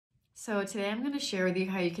So today I'm going to share with you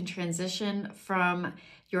how you can transition from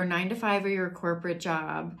your 9-to-5 or your corporate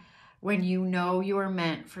job when you know you are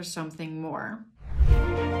meant for something more.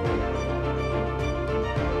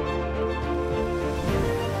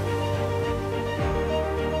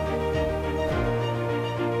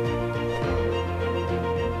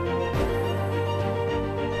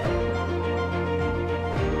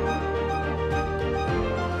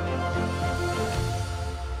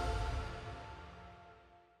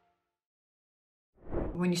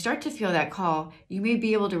 When you start to feel that call, you may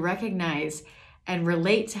be able to recognize and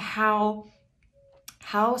relate to how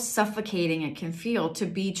suffocating it can feel to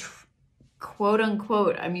be quote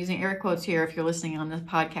unquote, I'm using air quotes here if you're listening on this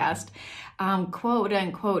podcast, quote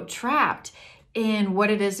unquote trapped in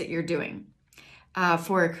what it is that you're doing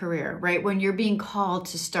for a career, right? When you're being called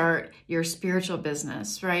to start your spiritual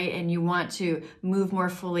business, right? And you want to move more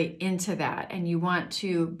fully into that, and you want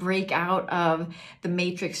to break out of the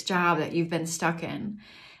matrix job that you've been stuck in.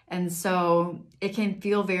 And so it can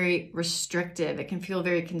feel very restrictive. It can feel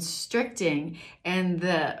very constricting. And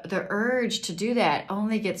the urge to do that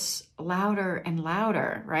only gets louder and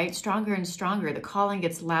louder, right? Stronger and stronger. The calling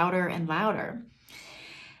gets louder and louder.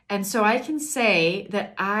 And so I can say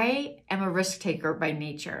that I am a risk taker by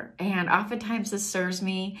nature. And oftentimes this serves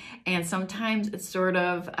me. And sometimes it sort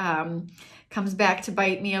of comes back to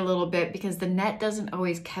bite me a little bit because the net doesn't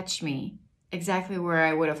always catch me exactly where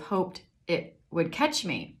I would have hoped it would catch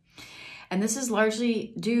me. And this is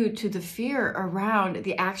largely due to the fear around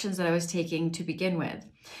the actions that I was taking to begin with.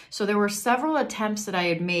 So there were several attempts that I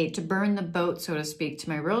had made to burn the boat, so to speak, to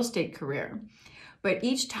my real estate career. But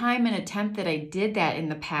each time an attempt that I did that in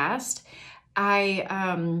the past, I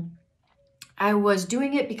was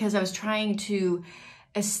doing it because I was trying to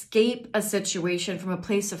escape a situation from a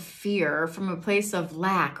place of fear, from a place of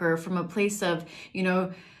lack, or from a place of,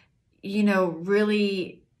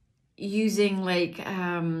 really using like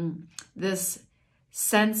this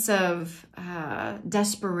sense of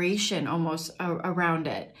desperation almost around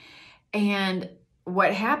it. And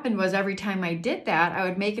what happened was every time I did that, I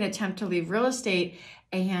would make an attempt to leave real estate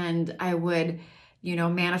and I would,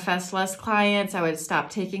 manifest less clients. I would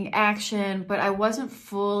stop taking action, but I wasn't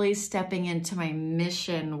fully stepping into my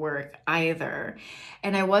mission work either.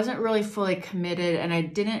 And I wasn't really fully committed, and I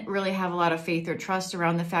didn't really have a lot of faith or trust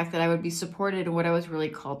around the fact that I would be supported in what I was really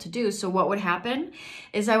called to do. So what would happen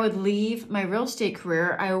is I would leave my real estate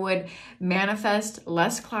career. I would manifest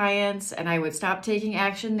less clients and I would stop taking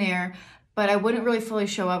action there, but I wouldn't really fully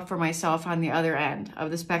show up for myself on the other end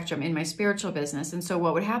of the spectrum in my spiritual business. And so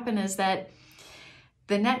what would happen is that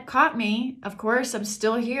the net caught me. Of course, I'm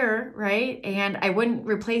still here, right? And I wouldn't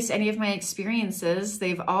replace any of my experiences.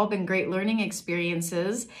 They've all been great learning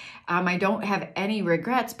experiences. I don't have any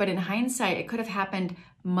regrets, but in hindsight, it could have happened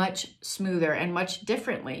much smoother and much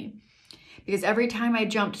differently. Because every time I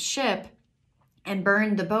jumped ship and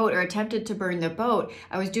burned the boat or attempted to burn the boat,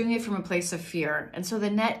 I was doing it from a place of fear. And so the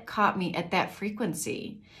net caught me at that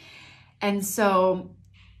frequency. And so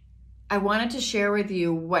I wanted to share with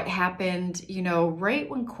you what happened, right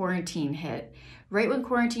when quarantine hit. Right when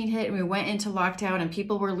quarantine hit and we went into lockdown and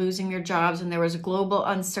people were losing their jobs and there was global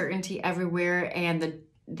uncertainty everywhere and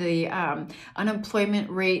the unemployment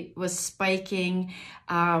rate was spiking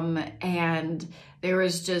and there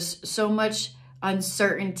was just so much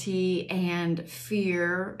uncertainty and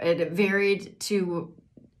fear. It varied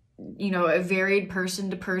it varied person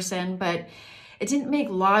to person, but it didn't make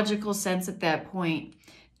logical sense at that point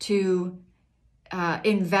to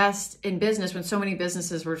invest in business when so many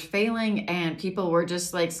businesses were failing and people were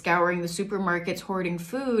just like scouring the supermarkets, hoarding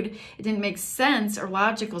food. It didn't make sense or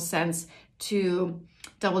logical sense to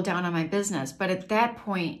double down on my business. But at that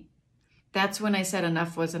point, that's when I said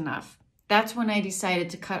enough was enough. That's when I decided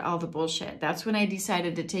to cut all the bullshit. That's when I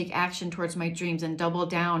decided to take action towards my dreams and double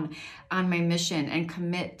down on my mission and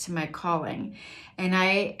commit to my calling. And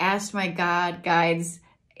I asked my God, guides,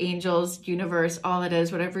 angels, universe, all it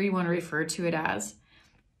is, whatever you want to refer to it as.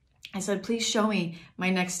 I said, please show me my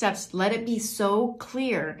next steps. Let it be so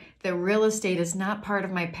clear that real estate is not part of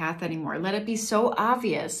my path anymore. Let it be so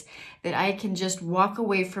obvious that I can just walk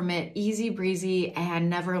away from it easy breezy and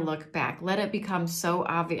never look back. Let it become so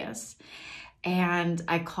obvious. And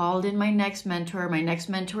I called in my next mentor. My next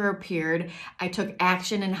mentor appeared. I took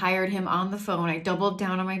action and hired him on the phone. I doubled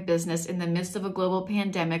down on my business in the midst of a global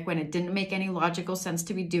pandemic when it didn't make any logical sense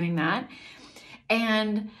to be doing that.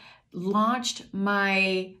 And launched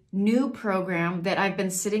my new program that I've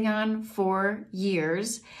been sitting on for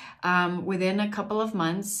years within a couple of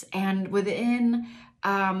months. And within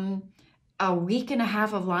a week and a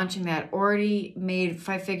half of launching that, already made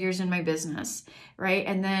 5 figures in my business, right?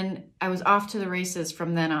 And then I was off to the races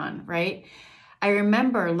from then on, right? I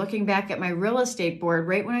remember looking back at my real estate board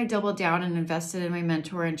right when I doubled down and invested in my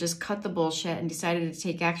mentor and just cut the bullshit and decided to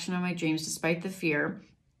take action on my dreams despite the fear.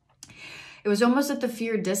 It was almost that the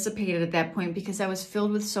fear dissipated at that point because I was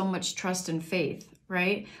filled with so much trust and faith,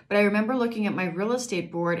 right? But I remember looking at my real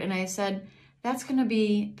estate board and I said, that's going to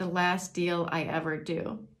be the last deal I ever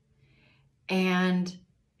do. And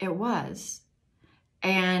it was.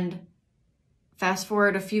 And fast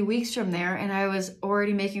forward a few weeks from there, and I was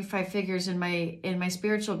already making 5 figures in my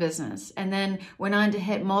spiritual business, and then went on to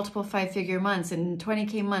hit multiple 5-figure months and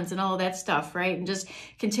 20K months and all of that stuff, right? And just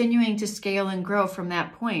continuing to scale and grow from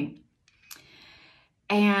that point.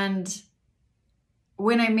 And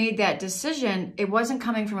when I made that decision, it wasn't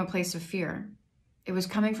coming from a place of fear. It was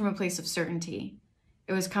coming from a place of certainty.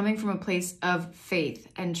 It was coming from a place of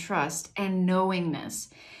faith and trust and knowingness.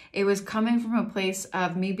 It was coming from a place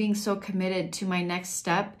of me being so committed to my next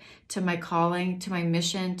step, to my calling, to my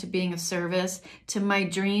mission, to being of service, to my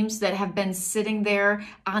dreams that have been sitting there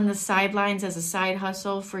on the sidelines as a side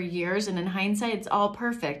hustle for years. And in hindsight, it's all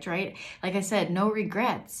perfect, right? Like I said, no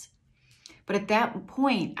regrets. But at that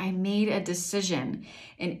point, I made a decision.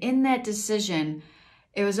 And in that decision,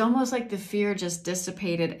 it was almost like the fear just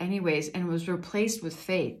dissipated anyways and was replaced with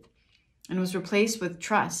faith and was replaced with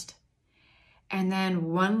trust. And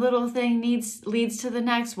then one little thing leads to the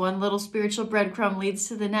next. One little spiritual breadcrumb leads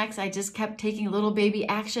to the next. I just kept taking little baby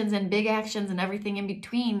actions and big actions and everything in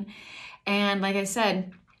between. And like I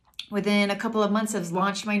said, within a couple of months, I've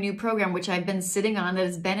launched my new program, which I've been sitting on, that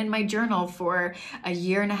has been in my journal for a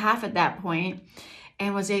year and a half at that point,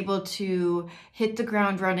 and was able to hit the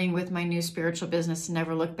ground running with my new spiritual business and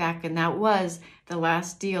never look back. And that was the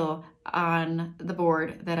last deal on the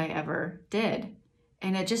board that I ever did.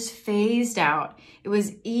 And it just phased out. It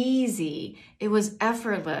was easy. It was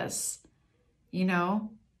effortless. You know,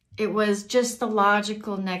 it was just the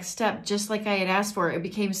logical next step, just like I had asked for. It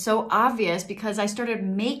became so obvious because I started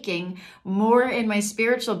making more in my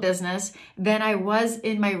spiritual business than I was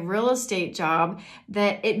in my real estate job,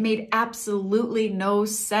 that it made absolutely no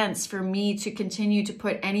sense for me to continue to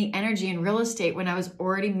put any energy in real estate when I was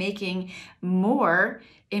already making more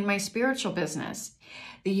in my spiritual business.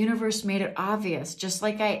 The universe made it obvious, just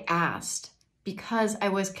like I asked, because I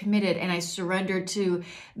was committed and I surrendered to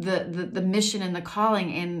the mission and the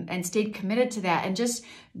calling and stayed committed to that and just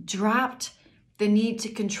dropped the need to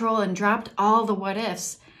control and dropped all the what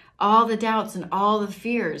ifs, all the doubts and all the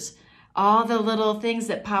fears, all the little things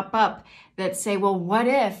that pop up that say, well, what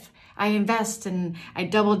if I invest and I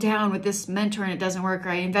double down with this mentor and it doesn't work, or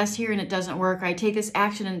I invest here and it doesn't work, or I take this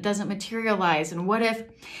action and it doesn't materialize, and what if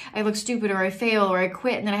I look stupid or I fail or I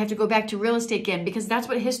quit and then I have to go back to real estate again? Because that's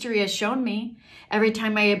what history has shown me. Every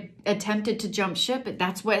time I attempted to jump ship,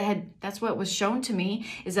 that's what was shown to me,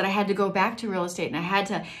 is that I had to go back to real estate and I had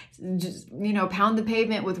to just, pound the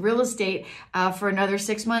pavement with real estate for another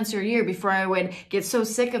 6 months or a year before I would get so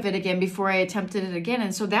sick of it again before I attempted it again.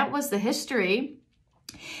 And so that was the history.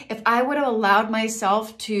 If I would have allowed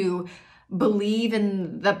myself to believe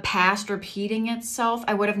in the past repeating itself,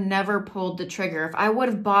 I would have never pulled the trigger. If I would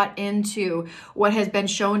have bought into what has been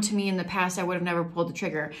shown to me in the past, I would have never pulled the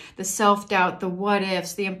trigger. The self-doubt, the what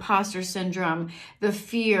ifs, the imposter syndrome, the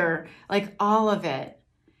fear, like all of it.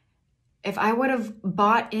 If I would have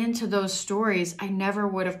bought into those stories, I never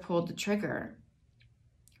would have pulled the trigger,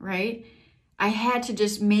 right? I had to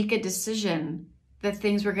just make a decision that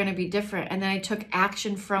things were going to be different. And then I took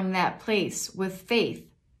action from that place with faith.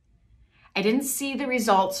 I didn't see the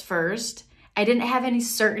results first. I didn't have any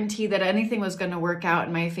certainty that anything was going to work out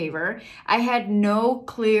in my favor. I had no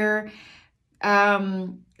clear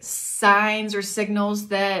signs or signals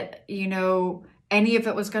that, any of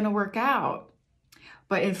it was going to work out.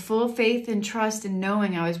 But in full faith and trust and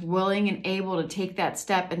knowing I was willing and able to take that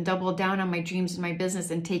step and double down on my dreams and my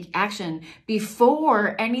business and take action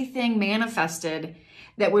before anything manifested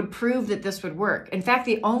that would prove that this would work. In fact,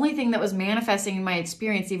 the only thing that was manifesting in my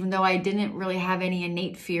experience, even though I didn't really have any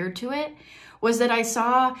innate fear to it, was that I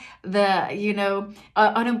saw the,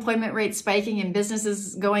 unemployment rate spiking and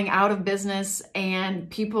businesses going out of business and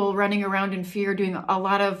people running around in fear, doing a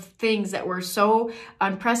lot of things that were so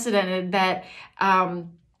unprecedented that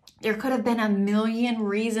there could have been a million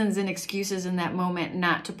reasons and excuses in that moment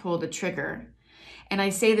not to pull the trigger. And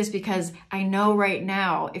I say this because I know right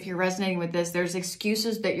now, if you're resonating with this, there's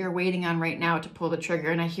excuses that you're waiting on right now to pull the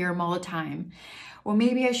trigger, and I hear them all the time. Well,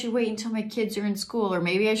 maybe I should wait until my kids are in school, or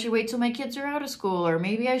maybe I should wait till my kids are out of school, or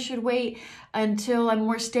maybe I should wait until I'm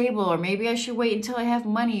more stable, or maybe I should wait until I have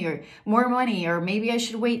money or more money, or maybe I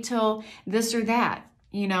should wait till this or that,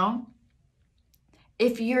 you know?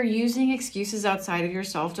 If you're using excuses outside of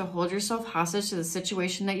yourself to hold yourself hostage to the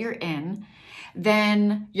situation that you're in,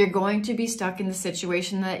 then you're going to be stuck in the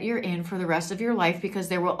situation that you're in for the rest of your life, because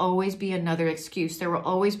there will always be another excuse. There will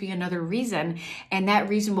always be another reason, and that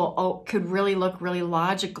reason could really look really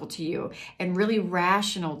logical to you and really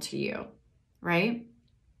rational to you, right?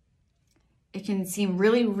 It can seem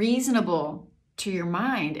really reasonable to your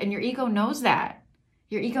mind, and your ego knows that.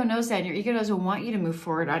 Your ego knows that, and your ego doesn't want you to move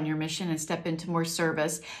forward on your mission and step into more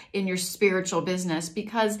service in your spiritual business,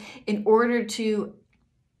 because in order to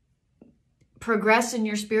progress in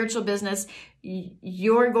your spiritual business,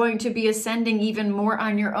 you're going to be ascending even more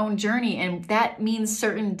on your own journey, and that means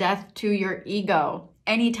certain death to your ego.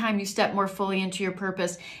 Anytime you step more fully into your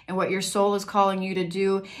purpose and what your soul is calling you to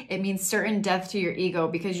do, it means certain death to your ego,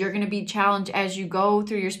 because you're going to be challenged as you go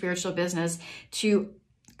through your spiritual business to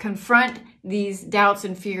confront these doubts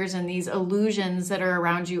and fears and these illusions that are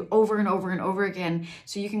around you over and over and over again,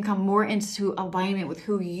 so you can come more into alignment with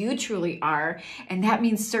who you truly are. And that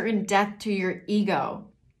means certain death to your ego.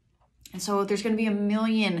 And so there's going to be a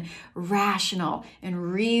million rational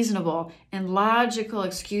and reasonable and logical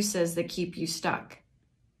excuses that keep you stuck.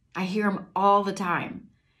 I hear them all the time.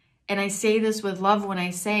 And I say this with love when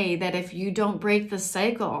I say that if you don't break the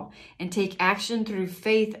cycle and take action through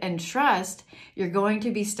faith and trust, you're going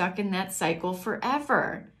to be stuck in that cycle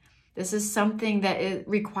forever. This is something that it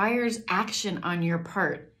requires action on your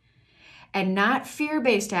part, and not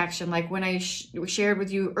fear-based action. Like when I shared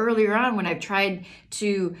with you earlier on, when I've tried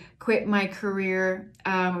to quit my career,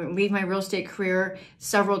 leave my real estate career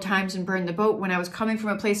several times and burn the boat, when I was coming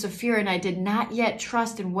from a place of fear and I did not yet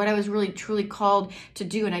trust in what I was really truly called to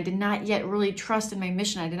do. And I did not yet really trust in my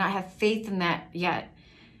mission. I did not have faith in that yet,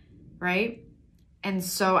 right? And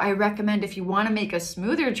so I recommend, if you want to make a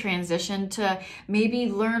smoother transition, to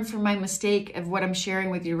maybe learn from my mistake of what I'm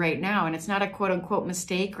sharing with you right now. And it's not a quote unquote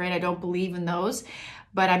mistake, right? I don't believe in those,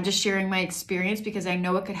 but I'm just sharing my experience because I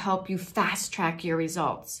know it could help you fast track your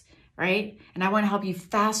results, right? And I want to help you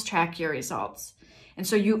fast track your results. And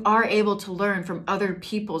so you are able to learn from other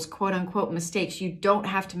people's quote unquote mistakes. You don't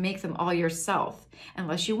have to make them all yourself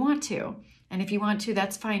unless you want to. And if you want to,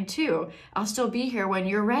 that's fine too. I'll still be here when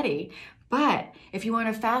you're ready. But if you want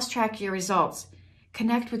to fast track your results,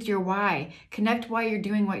 connect with your why. Connect why you're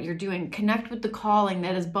doing what you're doing. Connect with the calling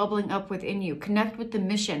that is bubbling up within you. Connect with the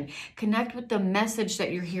mission. Connect with the message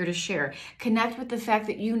that you're here to share. Connect with the fact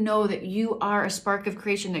that you know that you are a spark of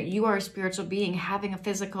creation, that you are a spiritual being having a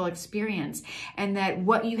physical experience, and that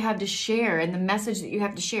what you have to share and the message that you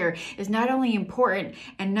have to share is not only important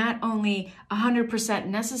and not only 100%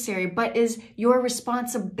 necessary, but is your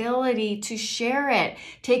responsibility to share it.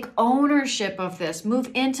 Take ownership of this. Move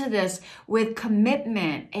into this with commitment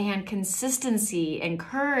and consistency and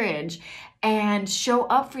courage, and show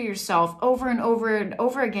up for yourself over and over and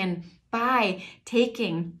over again by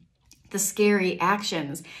taking the scary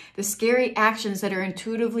actions that are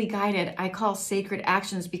intuitively guided. I call sacred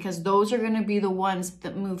actions, because those are going to be the ones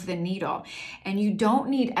that move the needle. And you don't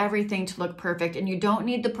need everything to look perfect, and you don't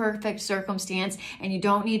need the perfect circumstance, and you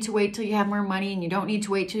don't need to wait till you have more money, and you don't need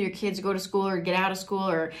to wait till your kids go to school or get out of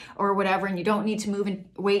school or whatever, and you don't need to move and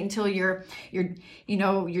wait until you're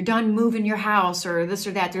done moving your house or this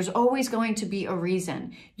or that. There's always going to be a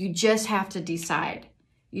reason. You just have to decide.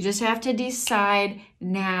 You just have to decide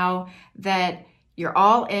now that you're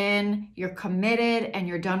all in, you're committed, and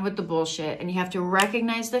you're done with the bullshit. And you have to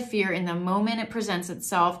recognize the fear in the moment it presents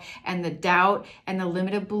itself, and the doubt and the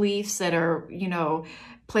limited beliefs that are,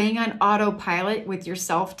 playing on autopilot with your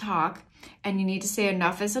self-talk. And you need to say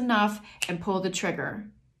enough is enough and pull the trigger.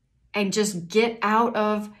 And just get out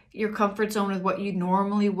of your comfort zone with what you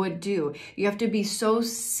normally would do. You have to be so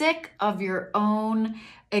sick of your own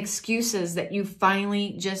excuses that you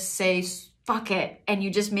finally just say, fuck it, and you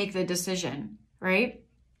just make the decision, right?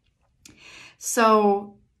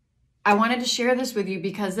 So I wanted to share this with you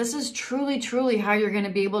because this is truly, truly how you're going to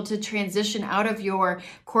be able to transition out of your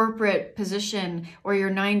corporate position or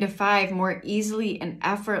your 9-to-5 more easily and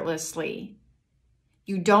effortlessly.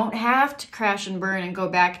 You don't have to crash and burn and go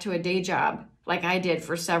back to a day job like I did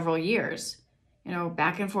for several years. you know,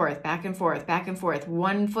 back and forth, back and forth, back and forth.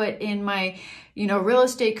 1 foot in my, you know, real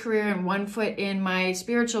estate career and 1 foot in my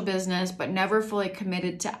spiritual business, but never fully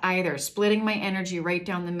committed to either, splitting my energy right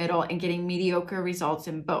down the middle and getting mediocre results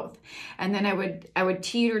in both. And then I would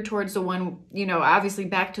teeter towards the one, you know, obviously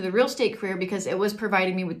back to the real estate career because it was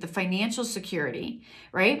providing me with the financial security,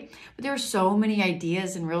 right? But there were so many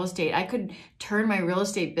ideas in real estate. I could turn my real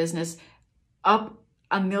estate business up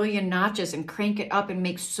a million notches and crank it up and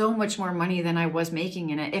make so much more money than I was making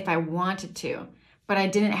in it if I wanted to. But I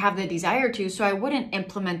didn't have the desire to, so I wouldn't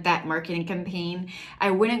implement that marketing campaign.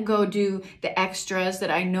 I wouldn't go do the extras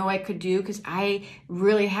that I know I could do because I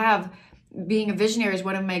really have, being a visionary is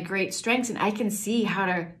one of my great strengths, and I can see how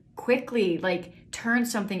to quickly like turn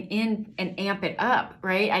something in and amp it up,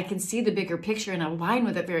 right? I can see the bigger picture and align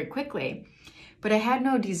with it very quickly. But I had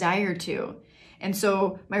no desire to. And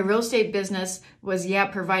so my real estate business was, yeah,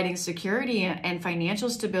 providing security and financial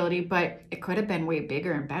stability, but it could have been way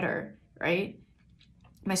bigger and better, right?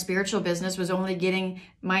 My spiritual business was only getting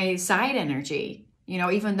my side energy, you know,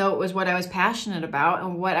 even though it was what I was passionate about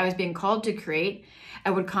and what I was being called to create, I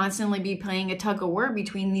would constantly be playing a tug of war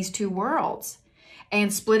between these two worlds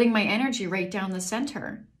and splitting my energy right down the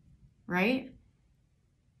center, right?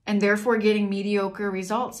 And therefore getting mediocre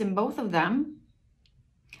results in both of them,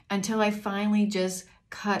 until I finally just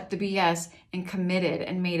cut the BS and committed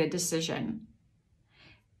and made a decision.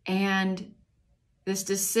 And this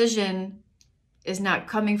decision is not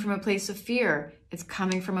coming from a place of fear. It's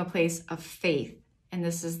coming from a place of faith. And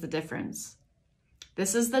this is the difference.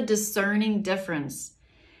 This is the discerning difference,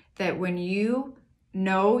 that when you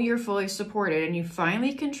know you're fully supported and you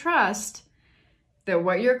finally can trust that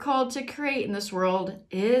what you're called to create in this world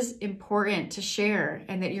is important to share,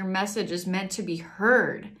 and that your message is meant to be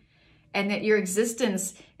heard, and that your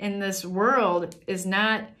existence in this world is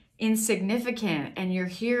not insignificant, and you're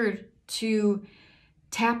here to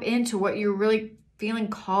tap into what you're really feeling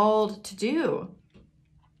called to do.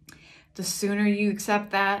 The sooner you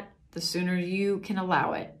accept that, the sooner you can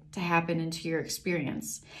allow it to happen into your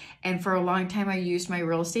experience. And for a long time, I used my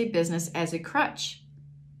real estate business as a crutch,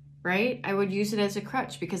 right? I would use it as a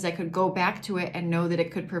crutch because I could go back to it and know that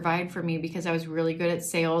it could provide for me because I was really good at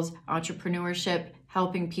sales, entrepreneurship,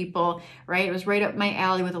 helping people, right? It was right up my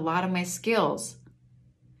alley with a lot of my skills,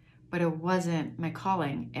 but it wasn't my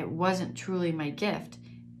calling. It wasn't truly my gift.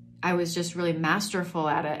 I was just really masterful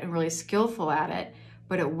at it and really skillful at it,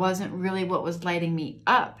 but it wasn't really what was lighting me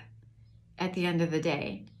up at the end of the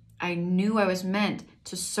day. I knew I was meant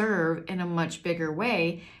to serve in a much bigger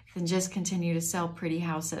way than just continue to sell pretty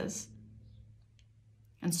houses.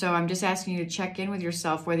 And so I'm just asking you to check in with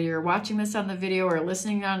yourself, whether you're watching this on the video or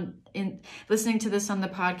listening to this on the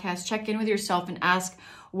podcast. Check in with yourself and ask,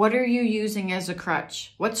 what are you using as a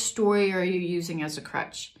crutch? What story are you using as a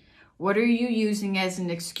crutch? What are you using as an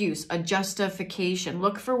excuse, a justification?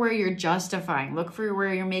 Look for where you're justifying. Look for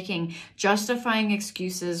where you're making justifying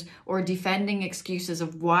excuses or defending excuses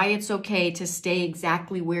of why it's okay to stay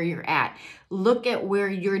exactly where you're at. Look at where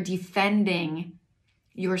you're defending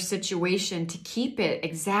your situation to keep it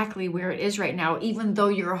exactly where it is right now, even though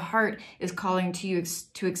your heart is calling to you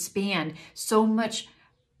to expand so much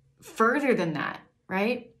further than that,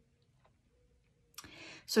 right?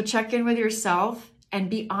 So check in with yourself and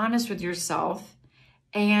be honest with yourself,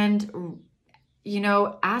 and, you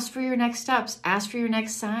know, ask for your next steps, ask for your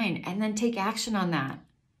next sign, and then take action on that.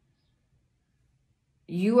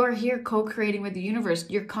 You are here co-creating with the universe.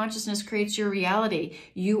 Your consciousness creates your reality.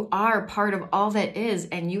 You are part of all that is,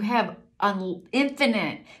 and you have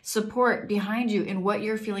infinite support behind you in what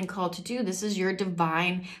you're feeling called to do. This is your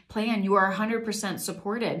divine plan. You are 100%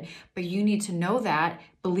 supported, but you need to know that,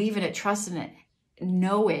 believe in it, trust in it,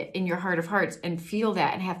 know it in your heart of hearts, and feel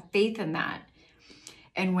that and have faith in that.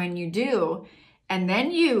 And when you do, and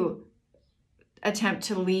then you attempt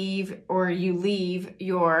to leave, or you leave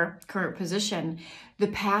your current position, the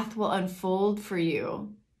path will unfold for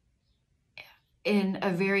you in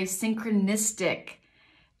a very synchronistic,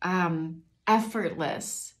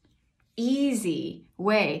 effortless, easy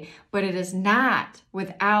way. But it is not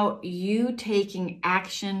without you taking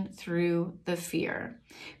action through the fear,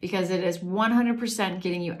 because it is 100%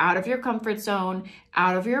 getting you out of your comfort zone,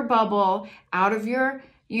 out of your bubble, out of your,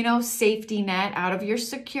 you know, safety net, out of your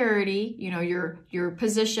security, you know, your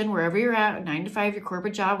position, wherever you're at, 9 to 5, your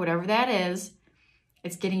corporate job, whatever that is.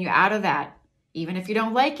 It's getting you out of that, even if you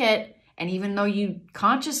don't like it. And even though you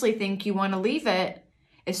consciously think you want to leave it,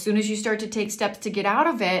 as soon as you start to take steps to get out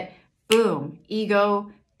of it, boom,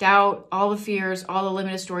 ego, doubt, all the fears, all the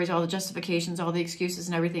limited stories, all the justifications, all the excuses,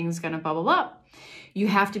 and everything's going to bubble up. You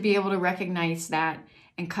have to be able to recognize that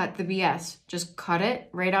and cut the BS. Just cut it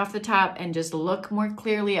right off the top and just look more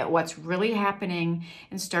clearly at what's really happening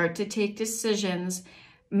and start to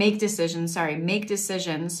make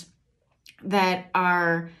decisions that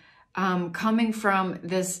are coming from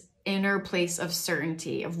this inner place of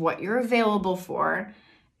certainty of what you're available for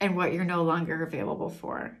and what you're no longer available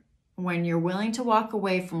for. When you're willing to walk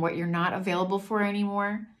away from what you're not available for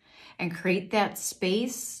anymore and create that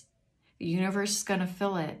space, the universe is going to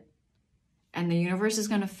fill it. And the universe is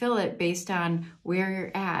going to fill it based on where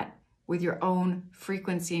you're at with your own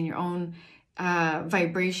frequency and your own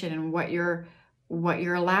vibration and what you're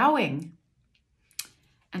allowing.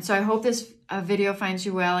 And so I hope this video finds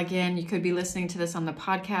you well. Again, you could be listening to this on the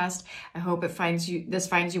podcast. I hope this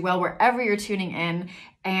finds you well wherever you're tuning in.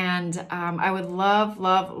 And I would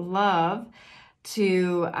love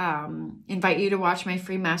to invite you to watch my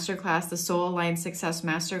free masterclass, the Soul Aligned Success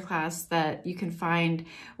Masterclass, that you can find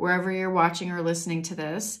wherever you're watching or listening to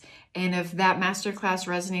this. And if that masterclass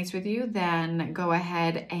resonates with you, then go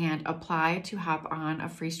ahead and apply to hop on a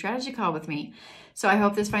free strategy call with me. So I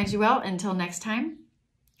hope this finds you well. Until next time,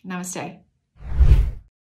 namaste.